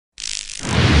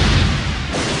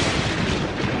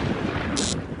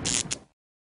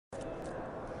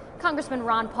Congressman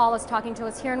Ron Paul is talking to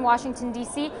us here in Washington,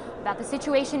 D.C. about the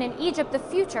situation in Egypt, the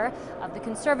future of the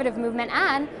conservative movement,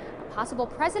 and a possible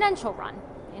presidential run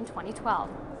in 2012.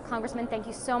 Congressman, thank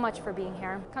you so much for being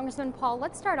here. Congressman Paul,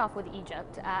 let's start off with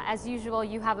Egypt. As usual,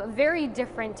 you have a very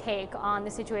different take on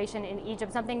the situation in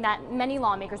Egypt, something that many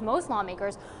lawmakers, most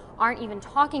lawmakers, aren't even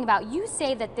talking about. You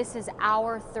say that this is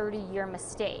our 30-year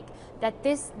mistake, that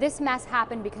this mess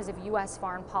happened because of U.S.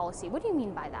 foreign policy. What do you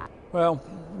mean by that? Well,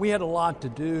 we had a lot to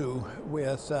do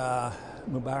with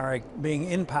Mubarak being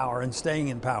in power and staying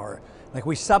in power. Like,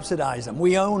 we subsidize him,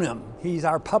 we own him. He's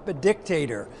our puppet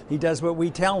dictator. He does what we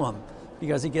tell him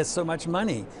because he gets so much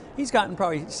money. He's gotten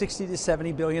probably $60 to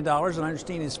 $70 billion, and I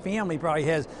understand his family probably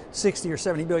has $60 or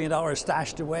 $70 billion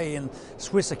stashed away in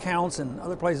Swiss accounts and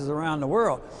other places around the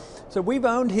world. So we've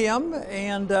owned him,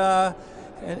 and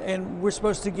we're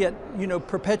supposed to get,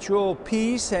 perpetual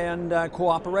peace and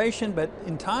cooperation, but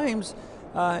in times,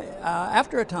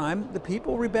 after a time, the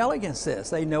people rebel against this.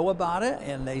 They know about it,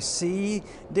 and they see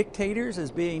dictators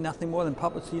as being nothing more than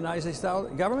puppets of the United States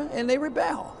government, and they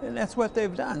rebel, and that's what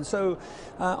they've done. So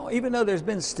even though there's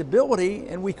been stability,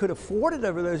 and we could afford it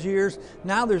over those years,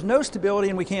 now there's no stability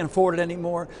and we can't afford it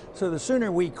anymore. So the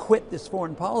sooner we quit this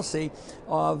foreign policy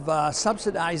of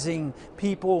subsidizing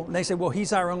people, and they say, well,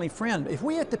 he's our only friend. If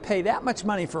we have to pay that much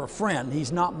money for a friend,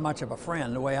 he's not much of a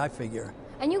friend, the way I figure.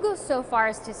 And you go so far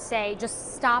as to say,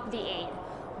 just stop the aid.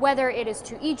 Whether it is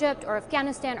to Egypt or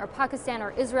Afghanistan or Pakistan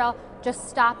or Israel, just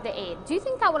stop the aid. Do you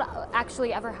think that would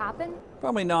actually ever happen?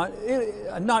 Probably not.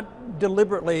 Not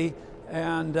deliberately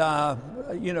and,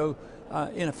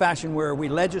 in a fashion where we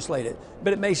legislate it.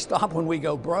 But it may stop when we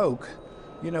go broke.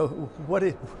 What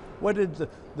did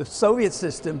the Soviet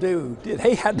system do?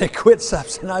 They had to quit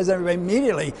subsidizing everybody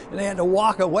immediately, and they had to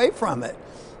walk away from it.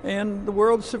 And the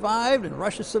world survived, and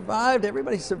Russia survived,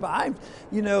 everybody survived,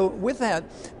 with that.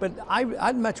 But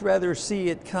I'd much rather see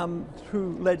it come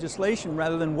through legislation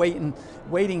rather than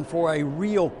waiting for a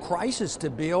real crisis to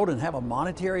build and have a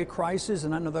monetary crisis.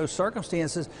 And under those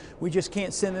circumstances, we just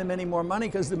can't send them any more money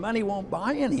because the money won't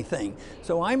buy anything.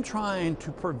 So I'm trying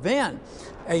to prevent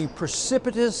a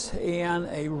precipitous and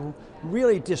a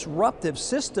really disruptive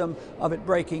system of it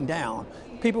breaking down.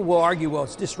 People will argue, well,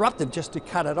 it's disruptive just to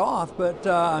cut it off, but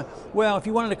well, if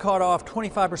you wanted to cut off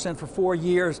 25% for 4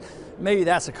 years, maybe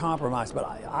that's a compromise,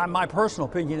 but my personal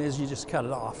opinion is you just cut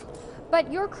it off.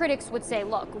 But your critics would say,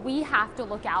 look, we have to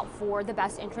look out for the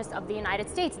best interest of the United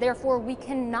States, therefore we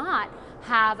cannot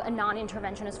have a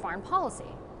non-interventionist foreign policy,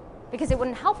 because it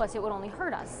wouldn't help us, it would only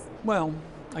hurt us. Well,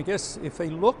 I guess if they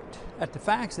looked at the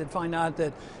facts, they'd find out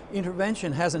that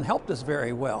intervention hasn't helped us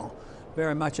very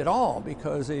much at all,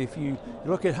 because if you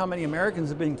look at how many Americans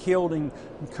have been killed in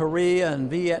Korea and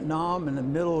Vietnam and the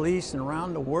Middle East and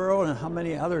around the world, and how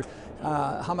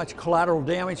much collateral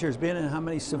damage there's been and how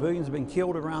many civilians have been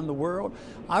killed around the world,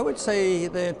 I would say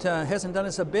that hasn't done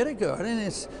us a bit of good, and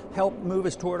it's helped move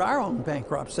us toward our own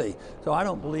bankruptcy. So I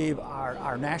don't believe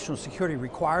our national security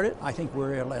required it. I think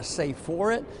we're less safe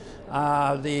for it.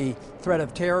 The threat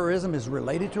of terrorism is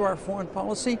related to our foreign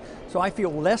policy, so I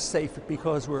feel less safe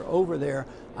because we're over there.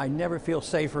 I never feel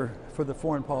safer for the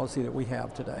foreign policy that we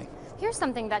have today. Here's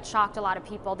something that shocked a lot of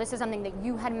people. This is something that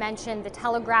you had mentioned. The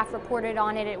Telegraph reported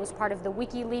on it. It was part of the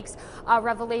WikiLeaks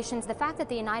revelations. The fact that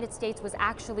the United States was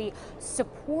actually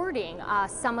supporting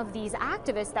some of these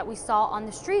activists that we saw on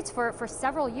the streets for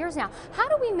several years now. How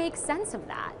do we make sense of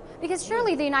that? Because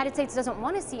surely the United States doesn't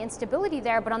want to see instability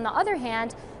there, but on the other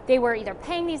hand, they were either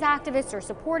paying these activists or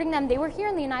supporting them. They were here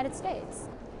in the United States.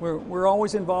 We're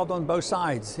always involved on both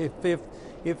sides.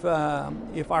 If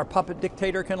our puppet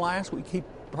dictator can last, we keep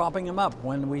propping them up.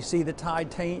 When we see the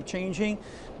tide changing,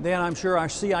 then I'm sure our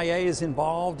CIA is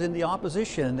involved in the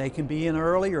opposition. They can be in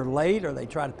early or late, or they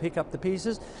try to pick up the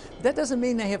pieces. That doesn't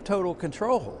mean they have total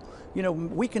control.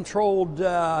 We controlled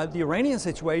the Iranian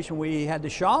situation. We had the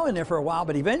Shah in there for a while,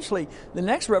 but eventually the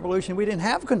next revolution we didn't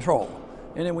have control.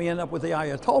 And then we end up with the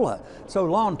Ayatollah. So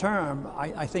long term,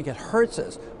 I think it hurts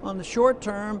us. On the short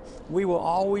term, we will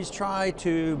always try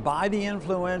to buy the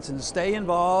influence and stay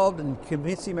involved and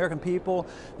convince the American people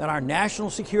that our national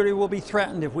security will be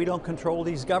threatened if we don't control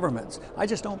these governments. I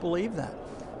just don't believe that.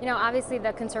 Obviously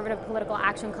the Conservative Political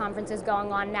Action Conference is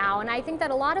going on now, and I think that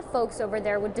a lot of folks over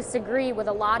there would disagree with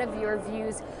a lot of your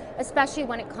views, especially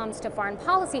when it comes to foreign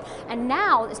policy. And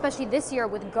now, especially this year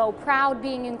with Go Proud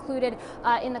being included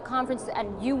in the conference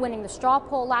and you winning the straw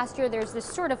poll last year, there's this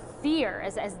sort of fear,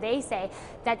 as they say,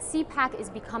 that CPAC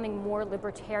is becoming more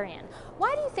libertarian.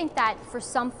 Why do you think that for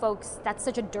some folks that's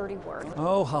such a dirty word?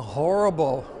 Oh, how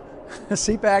horrible.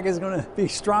 CPAC is going to be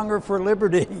stronger for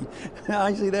liberty.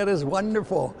 I see that as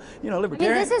wonderful. You know,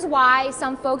 libertarian. I mean, this is why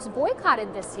some folks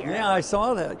boycotted this year. Yeah, I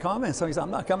saw that comment. So he said,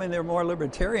 I'm not coming there more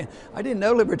libertarian. I didn't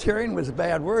know libertarian was a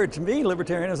bad word. To me,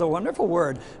 libertarian is a wonderful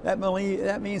word. That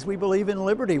means we believe in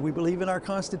liberty. We believe in our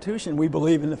Constitution. We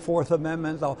believe in the Fourth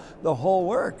Amendment, the whole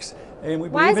works. And we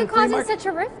Why is believe it causing such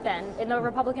a rift then in the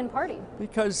Republican Party?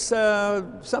 Because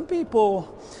some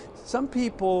people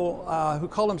who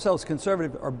call themselves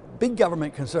conservative are big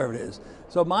government conservatives.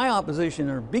 So my opposition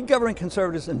are big government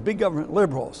conservatives and big government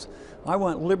liberals. I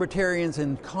want libertarians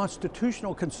and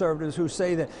constitutional conservatives who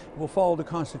say that we'll follow the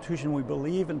Constitution, we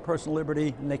believe in personal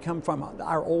liberty, and they come from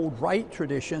our old right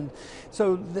tradition.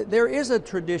 So there is a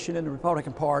tradition in the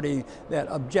Republican Party that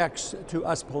objects to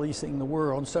us policing the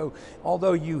world. So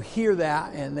although you hear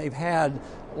that, and they've had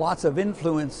lots of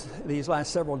influence these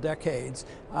last several decades,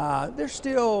 there's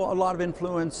still a lot of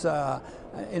influence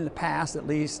in the past, at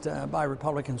least, by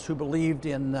Republicans who believed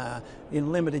in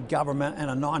limited government and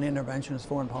a non-interventionist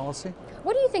foreign policy.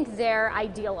 What do you think their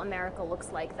ideal America looks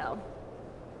like, though?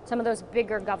 Some of those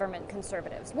bigger government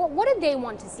conservatives. What did they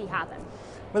want to see happen?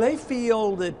 Well, they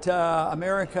feel that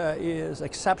America is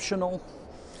exceptional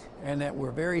and that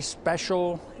we're very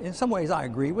special. In some ways, I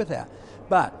agree with that.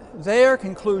 But their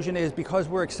conclusion is because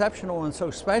we're exceptional and so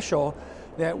special,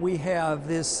 that we have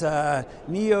this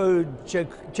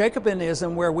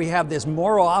neo-Jacobinism where we have this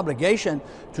moral obligation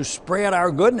to spread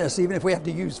our goodness even if we have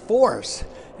to use force.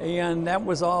 And that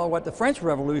was all what the French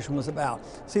Revolution was about.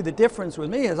 See, the difference with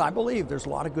me is I believe there's a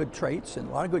lot of good traits and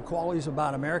a lot of good qualities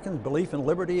about Americans, belief in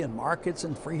liberty and markets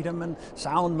and freedom and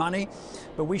sound money,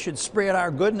 but we should spread our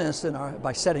goodness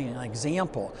by setting an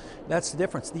example. That's the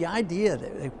difference. The idea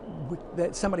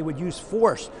that somebody would use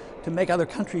force to make other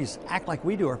countries act like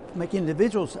we do or make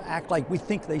individuals act like we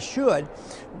think they should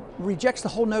rejects the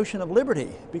whole notion of liberty,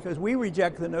 because we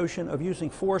reject the notion of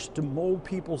using force to mold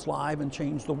people's lives and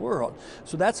change the world.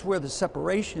 So that's where the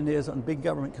separation is on big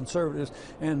government conservatives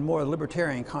and more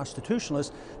libertarian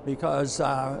constitutionalists, because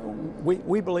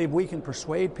we believe we can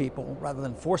persuade people rather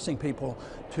than forcing people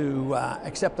to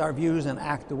accept our views and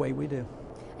act the way we do.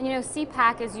 And you know,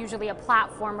 CPAC is usually a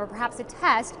platform or perhaps a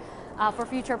test for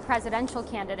future presidential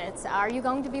candidates. Are you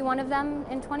going to be one of them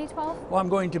in 2012? Well, I'm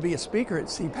going to be a speaker at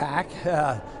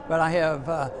CPAC, but I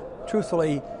have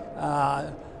truthfully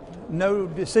no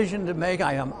decision to make.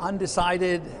 I am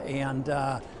undecided, and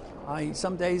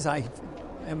some days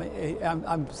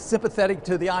I'm sympathetic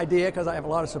to the idea because I have a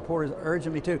lot of supporters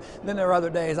urging me to. Then there are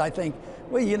other days I think,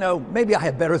 well, you know, maybe I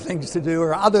have better things to do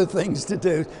or other things to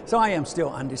do. So I am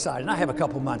still undecided, and I have a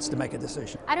couple months to make a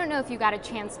decision. I don't know if you got a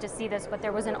chance to see this, but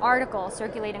there was an article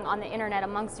circulating on the internet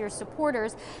amongst your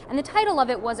supporters, and the title of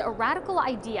it was "A Radical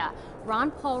Idea: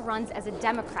 Ron Paul Runs as a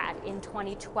Democrat in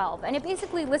 2012." And it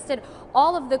basically listed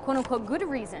all of the quote-unquote good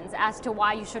reasons as to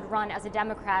why you should run as a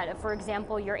Democrat. For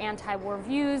example, your anti-war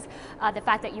views, the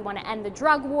fact that you want to end the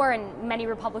drug war, and many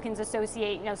Republicans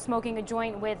associate, you know, smoking a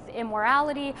joint with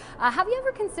immorality. Have you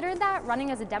ever considered that,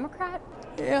 running as a Democrat?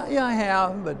 Yeah, I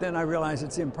have, but then I realize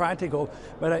it's impractical.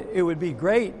 But it would be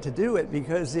great to do it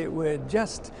because it would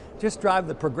just drive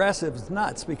the progressives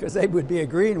nuts, because they would be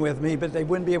agreeing with me, but they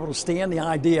wouldn't be able to stand the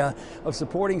idea of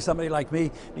supporting somebody like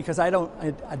me, because I don't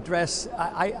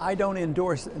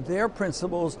endorse their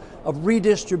principles of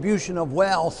redistribution of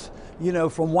wealth, you know,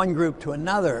 from one group to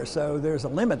another. So there's a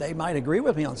limit. They might agree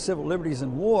with me on civil liberties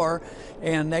and war,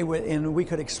 and we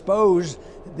could expose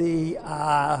the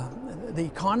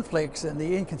conflicts and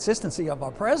the inconsistency of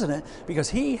our president, because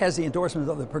he has the endorsements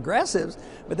of the progressives,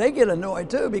 but they get annoyed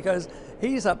too because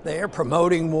he's up there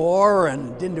promoting war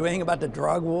and didn't do anything about the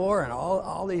drug war and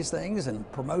all these things, and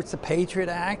promotes the Patriot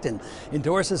Act and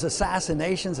endorses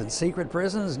assassinations and secret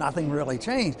prisons. Nothing really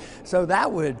changed. So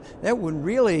that would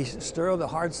really stir the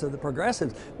hearts of the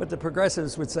progressives. But the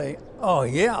progressives would say, oh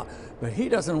yeah, but he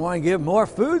doesn't want to give more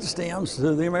food stamps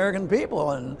to the American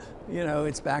people, and you know,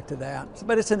 it's back to that.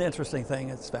 But it's an interesting thing.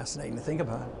 It's fascinating to think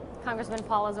about. Congressman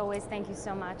Paul, as always, thank you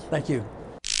so much. Thank you.